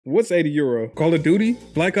What's 80 euro? Call of Duty?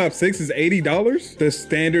 Black Ops 6 is $80? The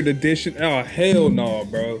standard edition? Oh, hell no,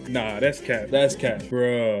 bro. Nah, that's cap. That's cap.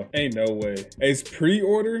 Bruh, ain't no way. Is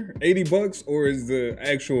pre-order 80 bucks or is the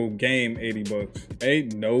actual game 80 bucks?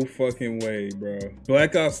 Ain't no fucking way, bro.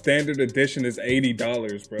 Black Ops standard edition is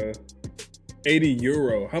 $80, bro. 80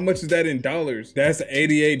 euro. How much is that in dollars? That's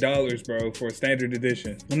 $88, bro, for a standard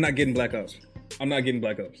edition. I'm not getting Black Ops. I'm not getting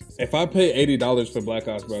Black Ops. If I pay $80 for Black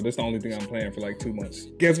Ops, bro, this is the only thing I'm playing for like 2 months.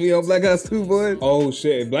 Guess me on Black Ops 2, boy. Oh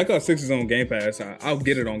shit, if Black Ops 6 is on Game Pass, I'll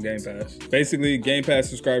get it on Game Pass. Basically, Game Pass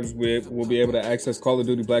subscribers will be able to access Call of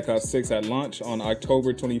Duty Black Ops 6 at launch on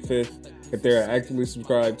October 25th if they are actively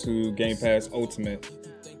subscribed to Game Pass Ultimate,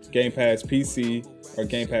 Game Pass PC, or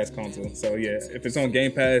Game Pass console. So yeah, if it's on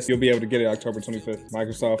Game Pass, you'll be able to get it October 25th.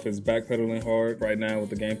 Microsoft is backpedaling hard right now with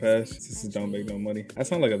the Game Pass. This don't make no money. That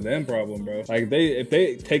sounds like a them problem, bro. Like if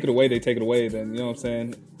they take it away, they take it away, then you know what I'm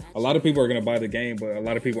saying? A lot of people are gonna buy the game, but a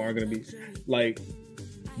lot of people aren't gonna be, like,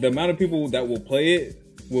 the amount of people that will play it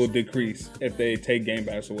will decrease if they take Game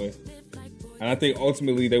Pass away. And I think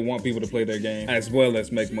ultimately they want people to play their game as well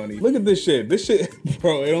as make money. Look at this shit. This shit,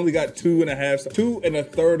 bro, it only got 2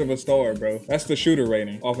 1/3 of a star, bro. That's the shooter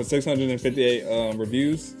rating off of 658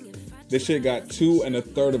 reviews. This shit got 2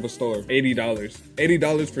 1/3 of a star. $80.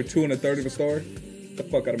 $80 for 2 1/3 of a star? Get the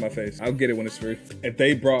fuck out of my face. I'll get it when it's free. If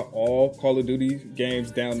they brought all Call of Duty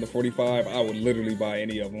games down to 45, I would literally buy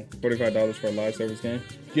any of them. $45 for a live service game.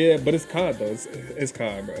 Yeah, but it's COD though. It's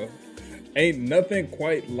COD, bro. Ain't nothing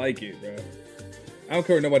quite like it, bro. I don't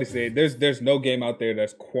care what nobody say. There's no game out there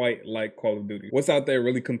that's quite like Call of Duty. What's out there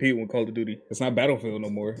really competing with Call of Duty? It's not Battlefield no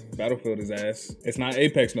more. Battlefield is ass. It's not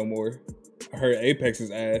Apex no more. I heard Apex is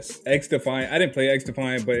ass. X-Defiant, I didn't play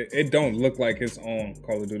X-Defiant, but it don't look like it's on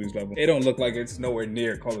Call of Duty's level. It don't look like it's nowhere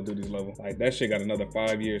near Call of Duty's level. Like, that shit got another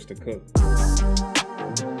 5 years to cook.